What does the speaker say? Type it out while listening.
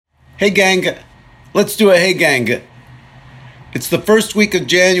Hey gang, let's do a hey gang. It's the first week of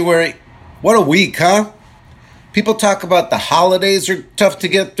January. What a week, huh? People talk about the holidays are tough to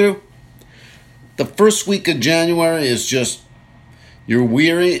get through. The first week of January is just, you're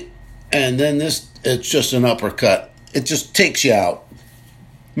weary, and then it's just an uppercut. It just takes you out.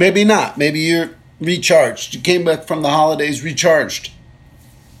 Maybe not. Maybe you're recharged. You came back from the holidays recharged.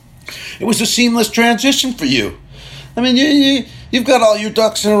 It was a seamless transition for you. I mean, you've got all your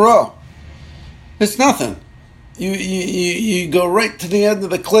ducks in a row. It's nothing. You go right to the end of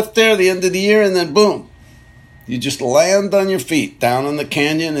the cliff there, the end of the year, and then boom. You just land on your feet down in the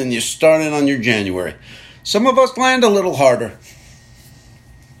canyon and you start in on your January. Some of us land a little harder.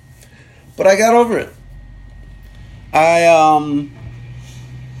 But I got over it.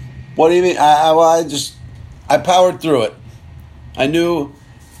 What do you mean? I powered through it. I knew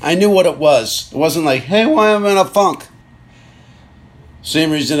what it was. It wasn't like, hey, why am I in a funk?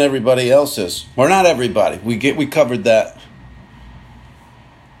 Same reason everybody else is. Or not everybody. We covered that.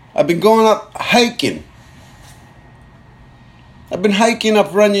 I've been going up hiking. I've been hiking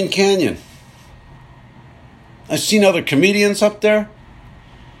up Runyon Canyon. I've seen other comedians up there.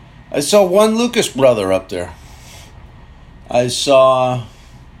 I saw one Lucas brother up there. I shouldn't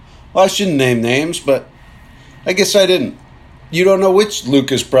name names, but I guess I didn't. You don't know which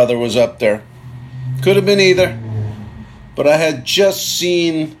Lucas brother was up there. Could have been either. But I had just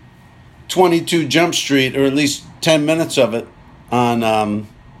seen 22 Jump Street, or at least 10 minutes of it, on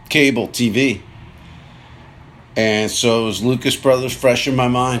cable TV. And so it was Lucas Brothers fresh in my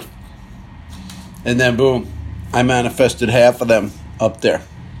mind. And then boom, I manifested half of them up there.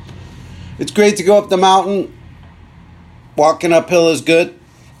 It's great to go up the mountain. Walking uphill is good.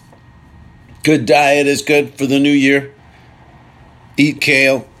 Good diet is good for the new year. Eat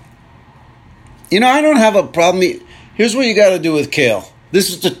kale. You know, I don't have a problem. Here's what you got to do with kale. This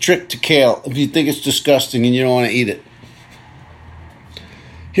is the trick to kale if you think it's disgusting and you don't want to eat it.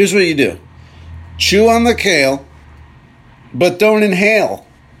 Here's what you do. Chew on the kale, but don't inhale.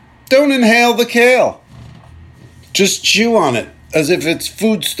 Don't inhale the kale. Just chew on it as if it's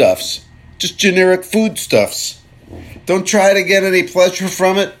foodstuffs. Just generic foodstuffs. Don't try to get any pleasure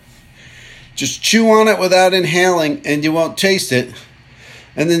from it. Just chew on it without inhaling and you won't taste it.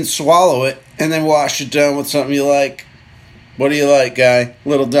 And then swallow it and then wash it down with something you like. What do you like, guy?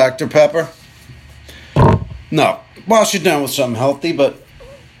 Little Dr. Pepper? No. Wash it down with something healthy, but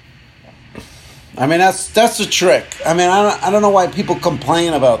I mean, that's the trick. I mean, I don't know why people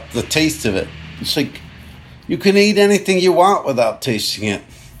complain about the taste of it. It's like, you can eat anything you want without tasting it.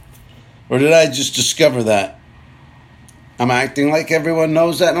 Or did I just discover that? I'm acting like everyone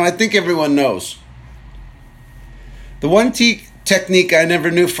knows that. No, I think everyone knows. The one technique I never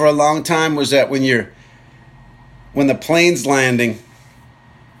knew for a long time was that when the plane's landing,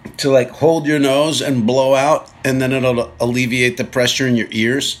 to like hold your nose and blow out, and then it'll alleviate the pressure in your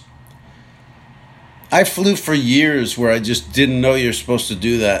ears. I flew for years where I just didn't know you're supposed to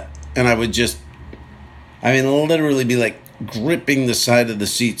do that. And I would literally be like gripping the side of the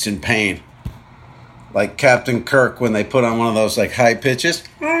seats in pain. Like Captain Kirk when they put on one of those like high pitches.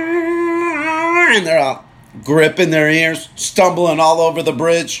 And they're all gripping their ears, stumbling all over the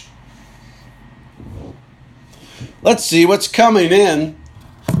bridge. Let's see what's coming in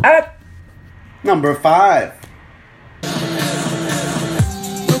at number 5. Look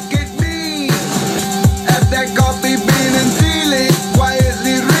at me at that coffee bean and feeling,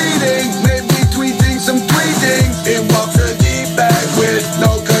 quietly reading, maybe tweeting some tweeting. It walks a deep bag with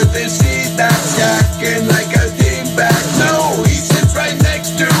no courtesy, that's yakking like a deep bag. No, he sits right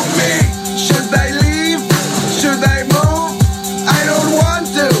next to me. Should I leave? Should I move? I don't want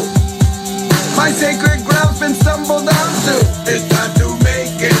to. My sacred ground's been stumbled onto. It's time to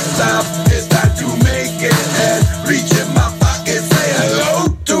make it stop. It's time to make it end. Reach in my pocket, say hello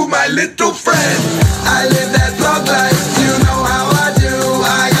to my little friend. I live that plug life, you know how I do.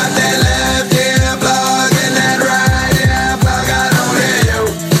 I got that left ear plug and that right ear plug. I don't hear you.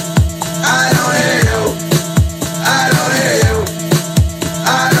 I don't hear you. I don't hear you.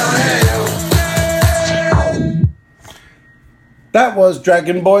 I don't hear you. That was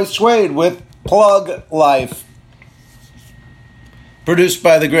Dragon Boy Suede with Plug Life. Produced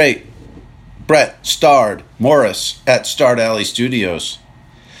by the great Brett Stard Morris at Stard Alley Studios.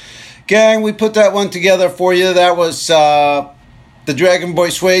 Gang, we put that one together for you. That was the Dragon Boy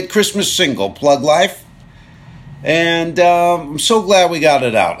Suede Christmas single, Plug Life. And I'm so glad we got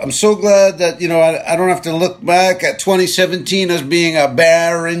it out. I'm so glad that, I don't have to look back at 2017 as being a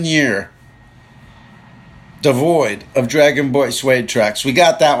barren year, devoid of Dragon Boy Suede tracks. We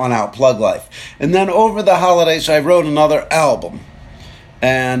got that one out, Plug Life. And then over the holidays, I wrote another album.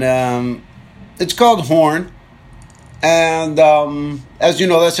 And it's called Horn. And as you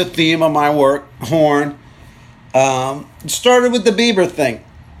know, that's a theme of my work, Horn. It started with the Bieber thing.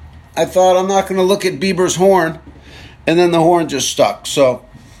 I thought, I'm not going to look at Bieber's horn. And then the horn just stuck. So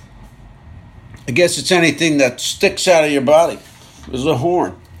I guess it's anything that sticks out of your body. There's a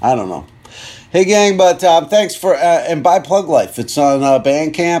horn. I don't know. Hey, gang, but thanks for... and buy Plug Life. It's on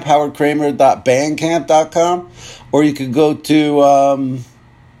Bandcamp, howardkramer.bandcamp.com. Or you could go to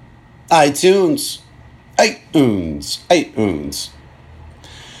iTunes. I've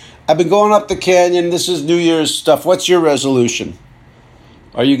been going up the canyon. This is New Year's stuff. What's your resolution?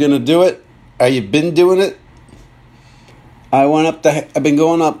 Are you going to do it? Are you been doing it? I've been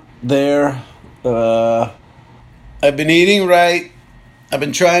going up there. I've been eating right. I've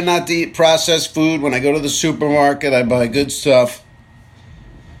been trying not to eat processed food. When I go to the supermarket, I buy good stuff.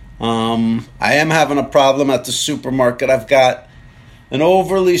 I am having a problem at the supermarket. I've got an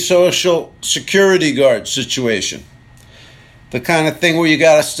overly social security guard situation. The kind of thing where you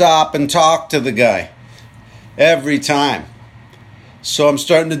got to stop and talk to the guy every time. So I'm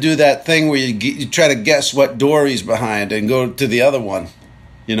starting to do that thing where you try to guess what door he's behind and go to the other one.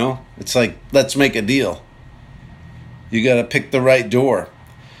 You know, it's like, let's make a deal. You got to pick the right door.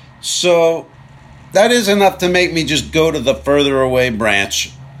 So that is enough to make me just go to the further away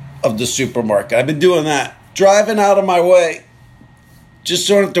branch of the supermarket. I've been doing that, driving out of my way. Just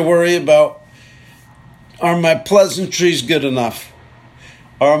don't have to worry about, are my pleasantries good enough?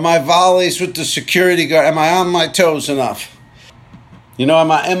 Are my volleys with the security guard, am I on my toes enough? You know,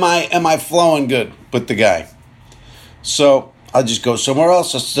 am I flowing good with the guy? So I'll just go somewhere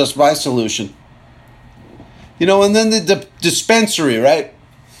else. That's just my solution. You know, and then the dispensary, right?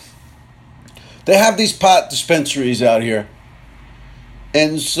 They have these pot dispensaries out here.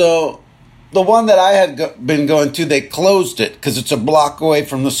 And so the one that I had been going to, they closed it because it's a block away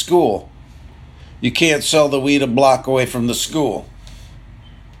from the school. You can't sell the weed a block away from the school.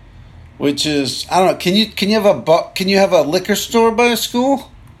 Which is, I don't know, can you have a liquor store by a school?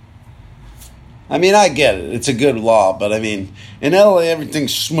 I mean, I get it. It's a good law, but I mean, in LA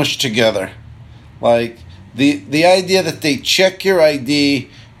everything's smushed together. Like the idea that they check your ID,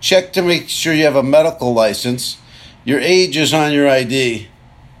 check to make sure you have a medical license, your age is on your ID.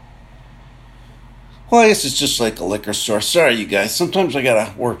 Well, I guess it's just like a liquor store. Sorry, you guys. Sometimes I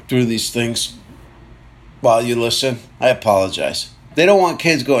gotta work through these things while you listen. I apologize. They don't want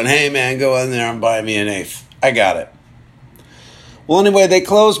kids going, hey, man, go in there and buy me an eighth. I got it. Well, anyway, they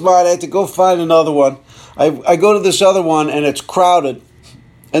closed mine. I had to go find another one. I go to this other one, and it's crowded.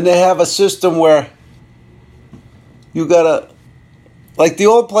 And they have a system where you got to, like the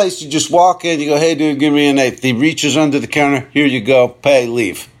old place, you just walk in, you go, hey, dude, give me an eighth. He reaches under the counter. Here you go. Pay,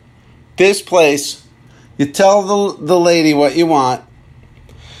 leave. This place, you tell the lady what you want,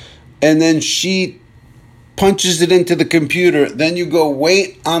 and then she punches it into the computer. Then you go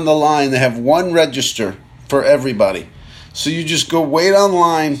wait on the line. They have one register for everybody. So you just go wait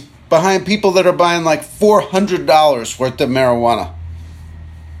online behind people that are buying like $400 worth of marijuana.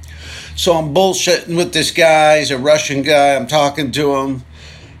 So I'm bullshitting with this guy. He's a Russian guy. I'm talking to him.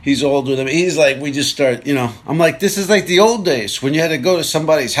 He's older than me. He's like, we just start, you know. I'm like, this is like the old days when you had to go to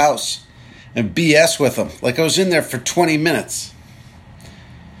somebody's house and BS with them. Like I was in there for 20 minutes.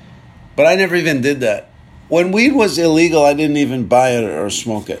 But I never even did that. When weed was illegal, I didn't even buy it or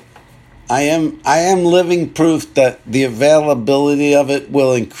smoke it. I am living proof that the availability of it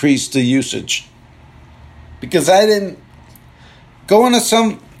will increase the usage. Because I didn't go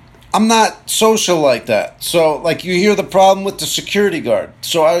into I'm not social like that. So, like, you hear the problem with the security guard.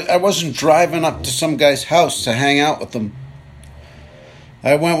 So I wasn't driving up to some guy's house to hang out with him.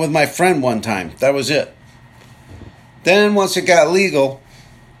 I went with my friend one time. That was it. Then once it got legal,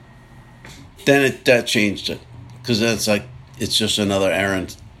 then it changed it. Because then it's like, it's just another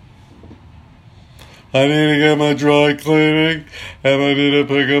errand. I need to get my dry cleaning, and I need to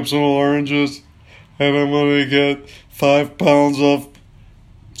pick up some oranges, and I'm going to get 5 pounds of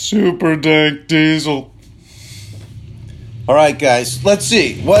super dank diesel. All right, guys, let's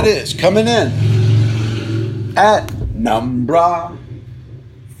see. What is coming in at number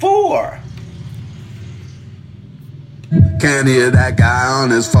 4? Can't hear that guy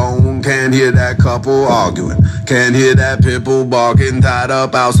on his phone, can't hear that couple arguing, can't hear that pit bull barking, tied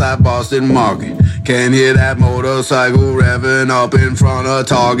up outside Boston Market. Can't hear that motorcycle revving up in front of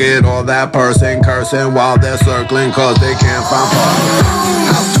Target, or that person cursing while they're circling cause they can't find parking.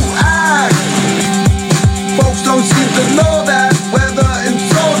 How to act? Folks don't seem to know that, whether in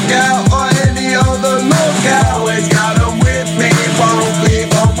SoCal or any other locale. Always got them with me, won't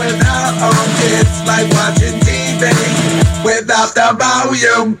leave them without them. It's like watching TV without the Bowie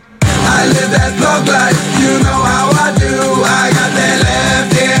I live that plug life. You know how I do. I got that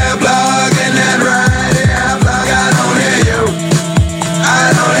left ear plug and that right ear plug. I don't hear you.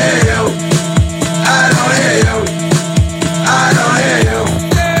 I don't hear you. I don't hear you. I don't hear you.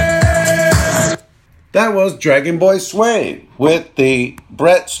 That was Dragon Boy Sway with the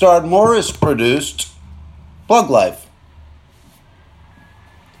Brett Starr Morris produced Plug Life.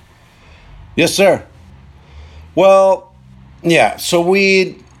 Yes, sir. Well, yeah, so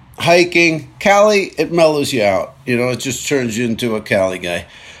weed, hiking, Cali, it mellows you out. You know, it just turns you into a Cali guy.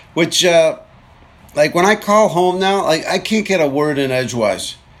 Which, like when I call home now, like I can't get a word in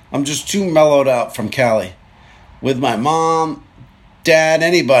edgewise. I'm just too mellowed out from Cali. With my mom, dad,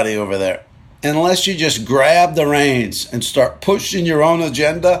 anybody over there. Unless you just grab the reins and start pushing your own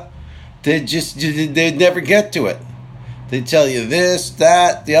agenda, they'd never get to it. They tell you this,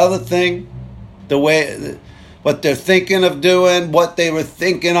 that, the other thing, the way, what they're thinking of doing, what they were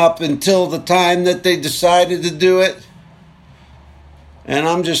thinking up until the time that they decided to do it. And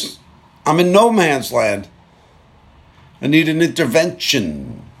I'm in no man's land. I need an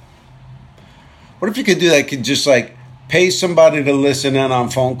intervention. What if you could do that? Could just like pay somebody to listen in on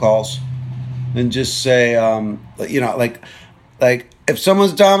phone calls and just say, like if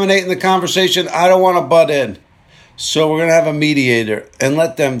someone's dominating the conversation, I don't want to butt in. So we're going to have a mediator and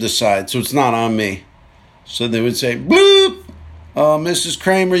let them decide. So it's not on me. So they would say, bloop, Mrs.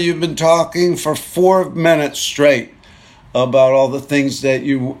 Kramer, you've been talking for 4 minutes straight about all the things that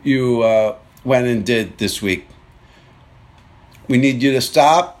you went and did this week. We need you to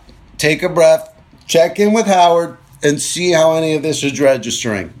stop, take a breath, check in with Howard, and see how any of this is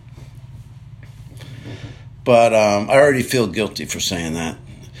registering. But I already feel guilty for saying that.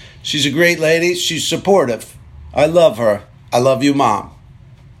 She's a great lady. She's supportive. I love her. I love you, Mom.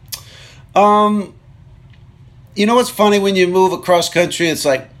 You know what's funny when you move across country? It's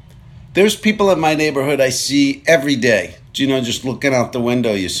like there's people in my neighborhood I see every day. You know, just looking out the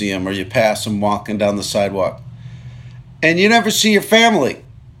window, you see them, or you pass them walking down the sidewalk. And you never see your family.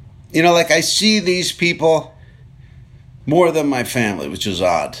 You know, like I see these people more than my family, which is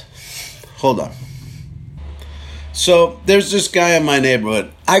odd. Hold on. So there's this guy in my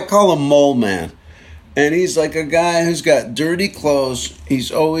neighborhood. I call him Mole Man. And he's like a guy who's got dirty clothes.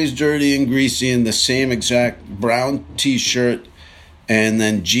 He's always dirty and greasy in the same exact brown t-shirt. And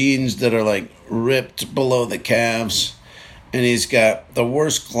then jeans that are like ripped below the calves. And he's got the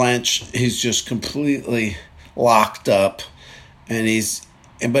worst clench. He's just completely locked up.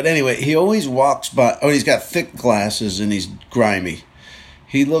 But anyway, he always walks by. Oh, he's got thick glasses and he's grimy.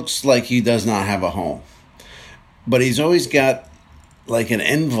 He looks like he does not have a home. But he's always got like an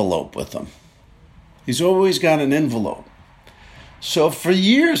envelope with him. He's always got an envelope. So for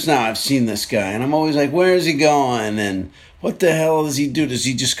years now I've seen this guy and I'm always like, where is he going? And what the hell does he do? Does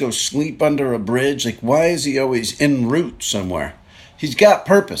he just go sleep under a bridge? Like, why is he always en route somewhere? He's got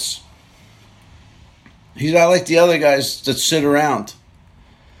purpose. He's not like the other guys that sit around.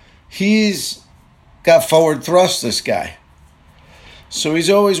 He's got forward thrust, this guy. So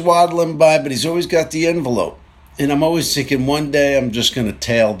he's always waddling by, but he's always got the envelope. And I'm always thinking one day I'm just going to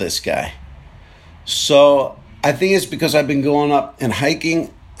tail this guy. So I think it's because I've been going up and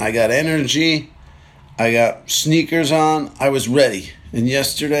hiking. I got energy. I got sneakers on. I was ready. And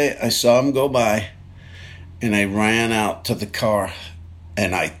yesterday I saw him go by and I ran out to the car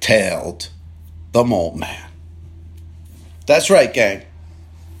and I tailed the Mole Man. That's right, gang.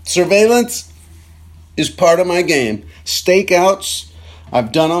 Surveillance is part of my game. Stakeouts,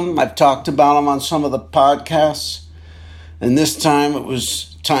 I've done them. I've talked about them on some of the podcasts. And this time it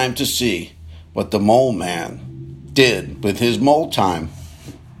was time to see what the Mole Man did with his mole time.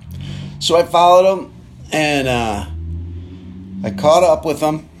 So I followed him and I caught up with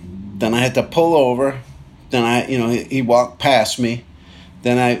him. Then I had to pull over. Then he walked past me.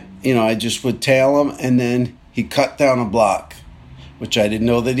 Then I just would tail him, and then he cut down a block, which I didn't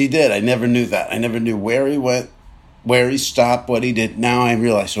know that he did. I never knew that. I never knew where he went, where he stopped, what he did. Now I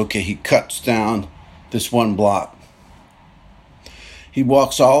realize, okay, he cuts down this one block. He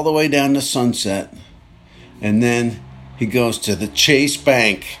walks all the way down to Sunset, and then he goes to the Chase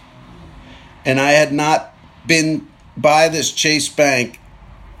Bank. And I had not been by this Chase Bank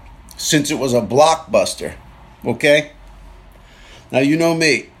since it was a Blockbuster, okay? Now, you know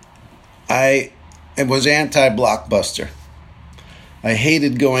me. I was anti-Blockbuster. I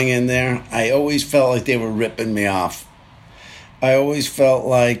hated going in there. I always felt like they were ripping me off. I always felt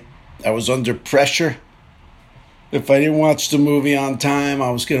like I was under pressure. If I didn't watch the movie on time,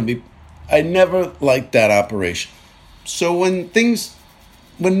 I never liked that operation. So when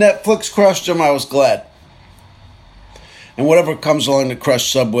Netflix crushed them, I was glad. And whatever comes along the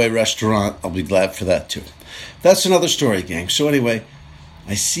crushed Subway restaurant, I'll be glad for that too. That's another story, gang. So anyway,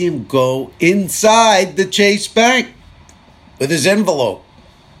 I see him go inside the Chase Bank with his envelope.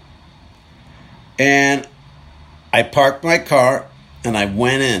 And I parked my car and I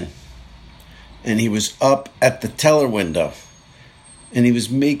went in. And he was up at the teller window. And he was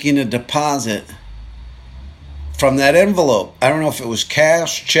making a deposit from that envelope. I don't know if it was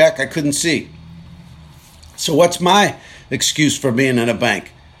cash, check, I couldn't see. So what's my excuse for being in a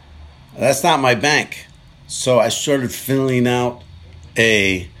bank? That's not my bank. So I started filling out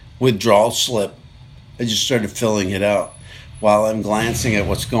a withdrawal slip. I just started filling it out while I'm glancing at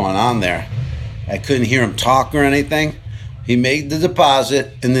what's going on there. I couldn't hear him talk or anything. He made the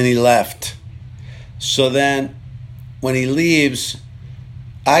deposit and then he left. So then when he leaves,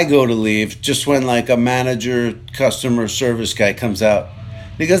 I go to leave just when like a manager, customer service guy comes out.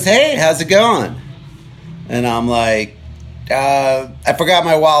 He goes, "Hey, how's it going?" And I'm like, I forgot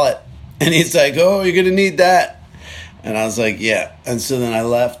my wallet. And he's like, "Oh, you're going to need that." And I was like, "Yeah." And so then I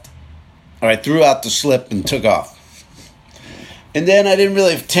left. Or I threw out the slip and took off. And then I didn't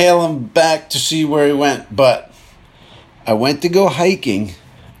really tail him back to see where he went. But I went to go hiking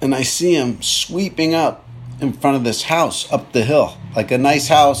and I see him sweeping up in front of this house up the hill. Like a nice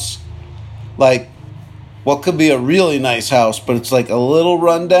house. Like what could be a really nice house, but it's like a little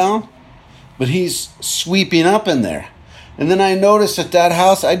rundown. But he's sweeping up in there. And then I noticed at that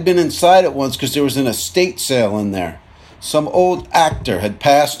house, I'd been inside it once because there was an estate sale in there. Some old actor had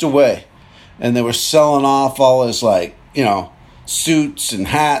passed away. And they were selling off all his like, suits and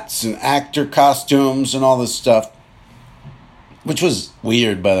hats and actor costumes and all this stuff. Which was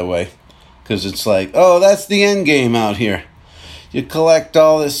weird, by the way. Because it's like, oh, that's the end game out here. You collect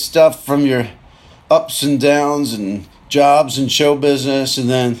all this stuff from your ups and downs and jobs and show business. And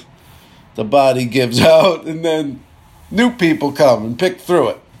then the body gives out. And then new people come and pick through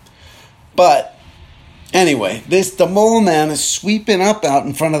it. But anyway, the mole man is sweeping up out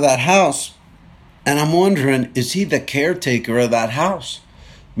in front of that house. And I'm wondering, is he the caretaker of that house?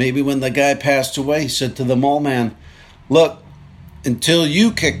 Maybe when the guy passed away, he said to the mole man, "Look, until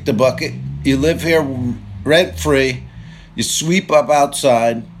you kick the bucket, you live here rent-free, you sweep up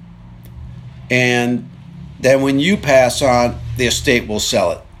outside, and then when you pass on, the estate will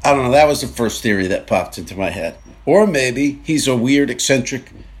sell it." I don't know, that was the first theory that popped into my head. Or maybe he's a weird,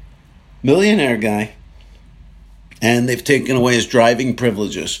 eccentric millionaire guy, and they've taken away his driving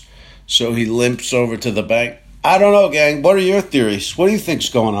privileges. So he limps over to the bank. I don't know, gang. What are your theories? What do you think's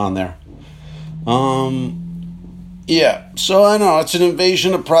going on there? Yeah. So I know it's an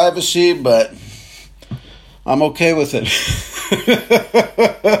invasion of privacy, but I'm okay with it.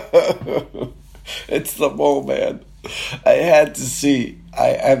 It's the mole man. I had to see.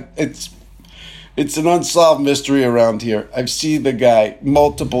 It's an unsolved mystery around here. I've seen the guy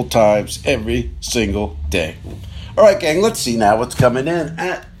multiple times every single day. All right, gang. Let's see now what's coming in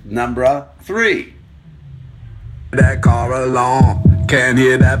at number 3. That car alarm, can't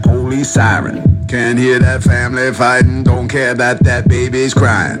hear that police siren, can't hear that family fighting, don't care that baby's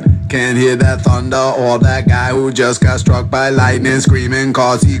crying, can't hear that thunder or that guy who just got struck by lightning screaming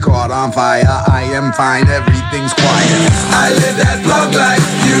cause he caught on fire. I am fine, everything's quiet. I live that plug life,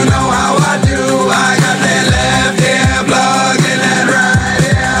 you know how I do. I got that left ear plug and that right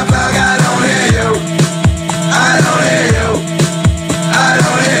ear plug. I don't hear you, I don't hear you, I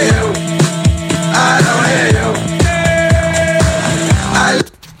don't hear you, I don't hear you.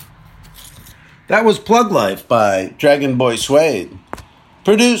 That was Plug Life by Dragon Boy Suede.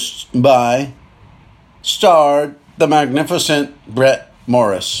 Produced by, starred the magnificent Brett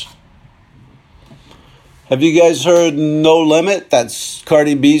Morris. Have you guys heard No Limit? That's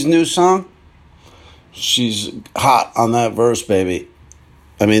Cardi B's new song. She's hot on that verse, baby.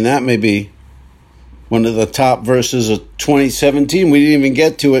 I mean, that may be one of the top verses of 2017. We didn't even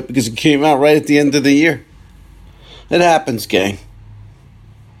get to it because it came out right at the end of the year. It happens, gang.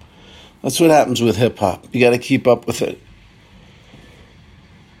 That's what happens with hip-hop. You got to keep up with it.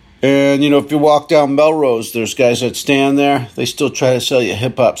 And, if you walk down Melrose, there's guys that stand there. They still try to sell you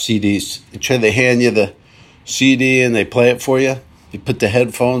hip-hop CDs. They hand you the CD and they play it for you. You put the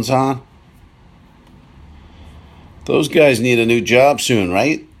headphones on. Those guys need a new job soon,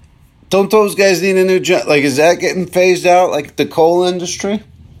 right? Don't those guys need a new job? Like, is that getting phased out like the coal industry?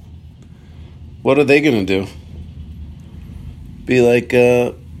 What are they going to do? Be like,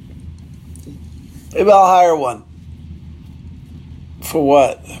 maybe I'll hire one. For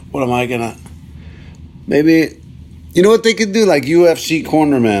what? What am I gonna... Maybe... You know what they could do? Like UFC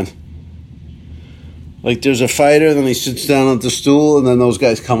cornerman. Like there's a fighter, then he sits down on the stool, and then those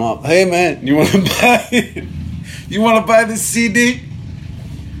guys come up. "Hey man, you want to buy You want to buy this CD?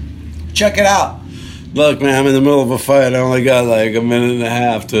 Check it out. Look, man, I'm in the middle of a fight. I only got like a minute and a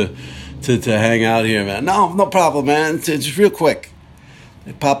half to hang out here, man. No problem, man. It's real quick.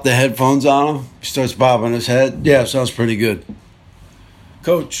 They pop the headphones on him. He starts bobbing his head. Yeah, sounds pretty good.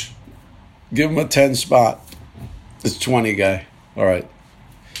 Coach, give him a 10 spot. It's 20, guy. All right.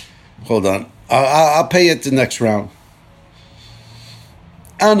 Hold on. I'll pay you at the next round.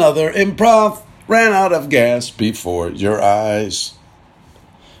 Another improv ran out of gas before your eyes.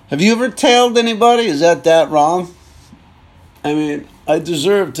 Have you ever tailed anybody? Is that wrong? I mean, I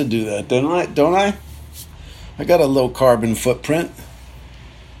deserve to do that, don't I? I got a low carbon footprint.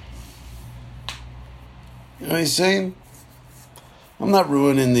 You know what he's saying? I'm not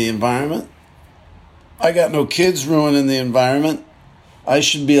ruining the environment. I got no kids ruining the environment. I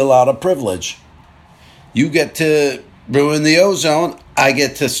should be allowed a privilege. You get to ruin the ozone. I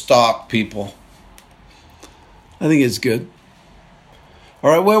get to stalk people. I think it's good. All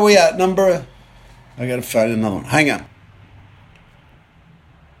right, where we at? Number... I got to find another one. Hang on.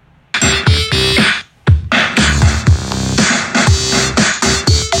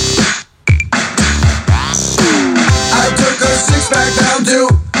 I took a six-pack down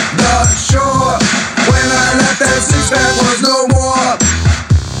to the shore. When I left, that six-pack was no more.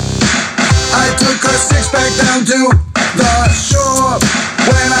 I took a six-pack down to the shore.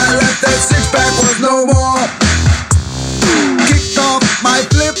 When I left, that six-pack was no more. Kicked off my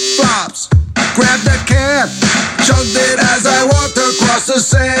flip-flops, grabbed a can, chugged it as I walked across the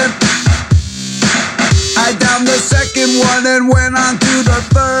sand. I downed the second one and went on to the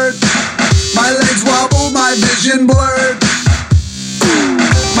third. My legs wobbled, my vision blurred,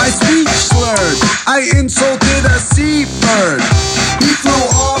 my speech slurred. I insulted a seabird. He flew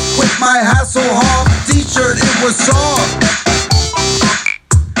off with my Hasselhoff t-shirt. It was soft.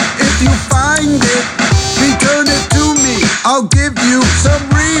 If you find it, return it to me. I'll give you some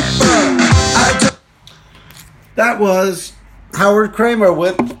reefer. That was Howard Kramer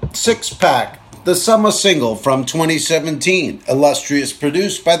with Six Pack, the summer single from 2017, illustrious,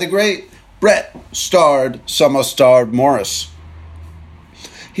 produced by the great Brett Summer Starred Morris.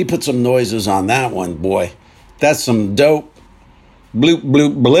 He put some noises on that one, boy. That's some dope bloop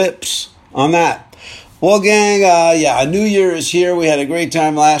bloop blips on that. Well, gang, a new year is here. We had a great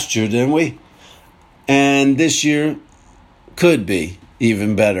time last year, didn't we? And this year could be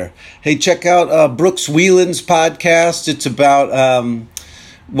even better. Hey, check out Brooks Wheelan's podcast. It's about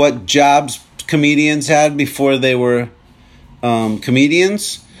what jobs comedians had before they were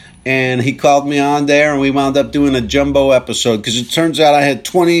comedians. And he called me on there, and we wound up doing a jumbo episode because it turns out I had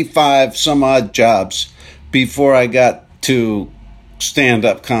 25 some odd jobs before I got to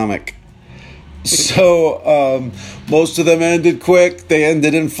stand-up comic. So most of them ended quick. They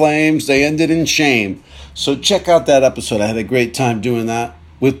ended in flames. They ended in shame. So check out that episode. I had a great time doing that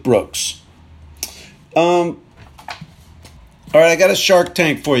with Brooks. All right, I got a Shark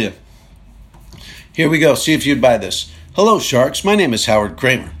Tank for you. Here we go. See if you'd buy this. Hello, Sharks. My name is Howard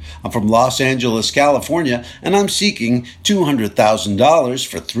Kramer. I'm from Los Angeles, California, and I'm seeking $200,000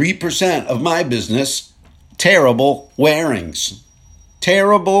 for 3% of my business, Terrible Wearings.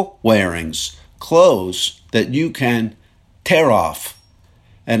 Terrible Wearings. Clothes that you can tear off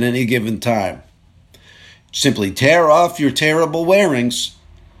at any given time. Simply tear off your terrible wearings,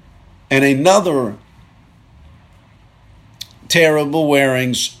 and another terrible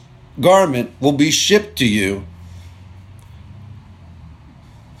wearings garment will be shipped to you.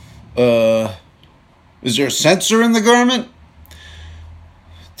 Is there a sensor in the garment?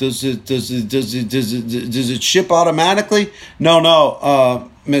 Does it ship automatically? No,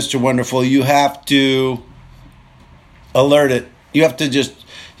 Mr. Wonderful. You have to alert it. You have to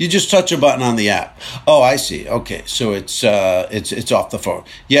just touch a button on the app. Oh, I see. Okay, so it's off the phone.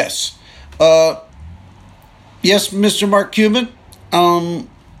 Yes. Yes, Mr. Mark Cuban.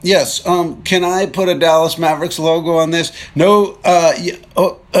 Yes. Can I put a Dallas Mavericks logo on this? No.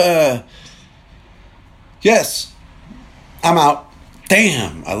 Yes. I'm out.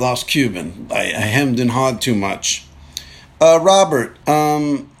 Damn, I lost Cuban. I hemmed and hawed too much. Robert,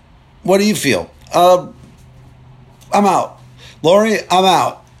 what do you feel? I'm out. Lori, I'm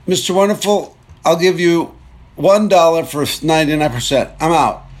out. Mr. Wonderful, I'll give you $1 for 99%. I'm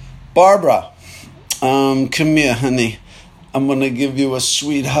out. Barbara, come here, honey. I'm gonna give you a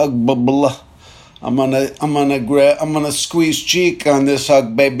sweet hug, blah. I'm gonna squeeze cheek on this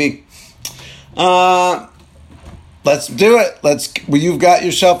hug, baby. Let's do it. You've got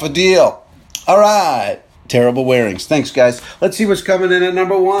yourself a deal. All right. Terrible Wearings. Thanks, guys. Let's see what's coming in at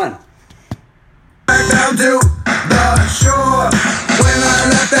number one. Back down to the shore. When I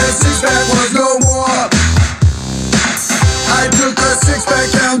left, that six-pack was no more. I took a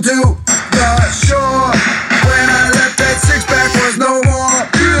six-pack down to the shore. When I left, that six-pack was no more.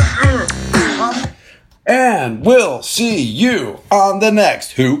 And we'll see you on the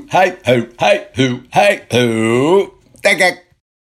next Who, Hey, Who, Hey, Who, Hey, Who.